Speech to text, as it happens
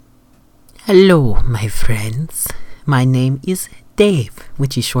Hello, my friends. My name is Dave,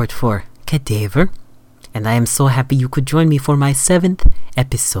 which is short for Cadaver, and I am so happy you could join me for my 7th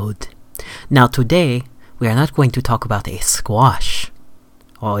episode. Now today, we are not going to talk about a squash.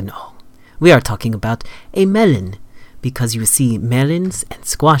 Oh no, we are talking about a melon, because you see, melons and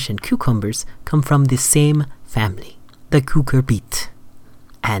squash and cucumbers come from the same family, the cucurbit.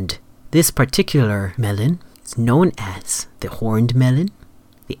 And this particular melon is known as the horned melon,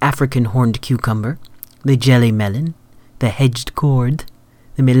 the African horned cucumber, the jelly melon, the hedged gourd,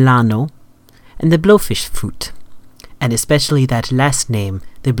 the Milano, and the blowfish fruit. And especially that last name,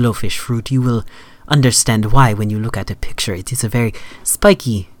 the blowfish fruit, you will understand why when you look at a picture. It is a very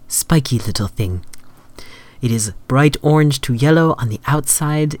spiky little thing. It is bright orange to yellow on the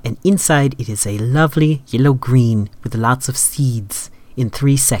outside, and inside it is a lovely yellow-green with lots of seeds in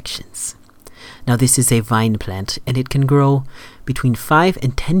 3 sections. Now this is a vine plant, and it can grow between 5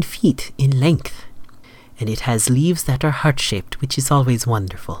 and 10 feet in length. And it has leaves that are heart-shaped, which is always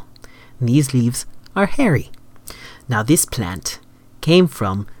wonderful. And these leaves are hairy. Now this plant came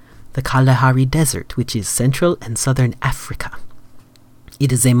from the Kalahari Desert, which is Central and Southern Africa.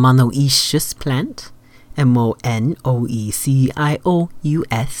 It is a monoecious plant, monoecious,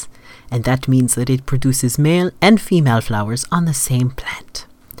 and that means that it produces male and female flowers on the same plant.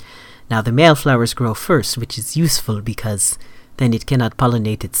 Now the male flowers grow first, which is useful because then it cannot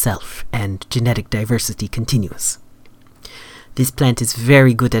pollinate itself and genetic diversity continues. This plant is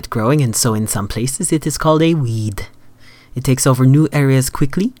very good at growing, and so in some places it is called a weed. It takes over new areas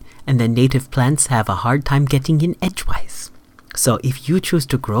quickly, and then native plants have a hard time getting in edgewise. So if you choose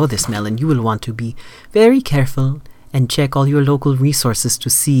to grow this melon, you will want to be very careful and check all your local resources to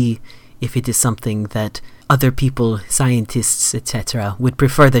see if it is something that other people, scientists, etc., would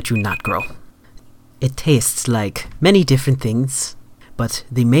prefer that you not grow. It tastes like many different things, but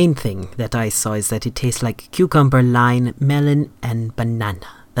the main thing that I saw is that it tastes like cucumber, lime, melon, and banana.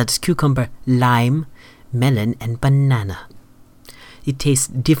 That's cucumber, lime, melon, and banana. It tastes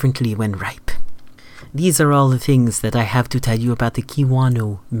differently when ripe. These are all the things that I have to tell you about the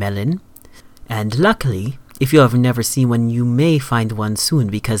Kiwano melon. And luckily, if you have never seen one, you may find one soon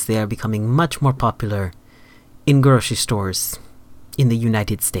because they are becoming much more popular in grocery stores in the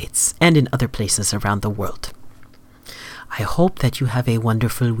United States and in other places around the world. I hope that you have a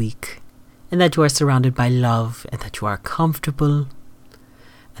wonderful week and that you are surrounded by love and that you are comfortable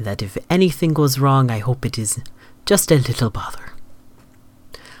and that if anything goes wrong, I hope it is just a little bother.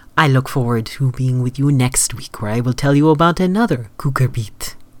 I look forward to being with you next week where I will tell you about another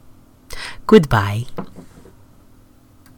cucurbit. Goodbye.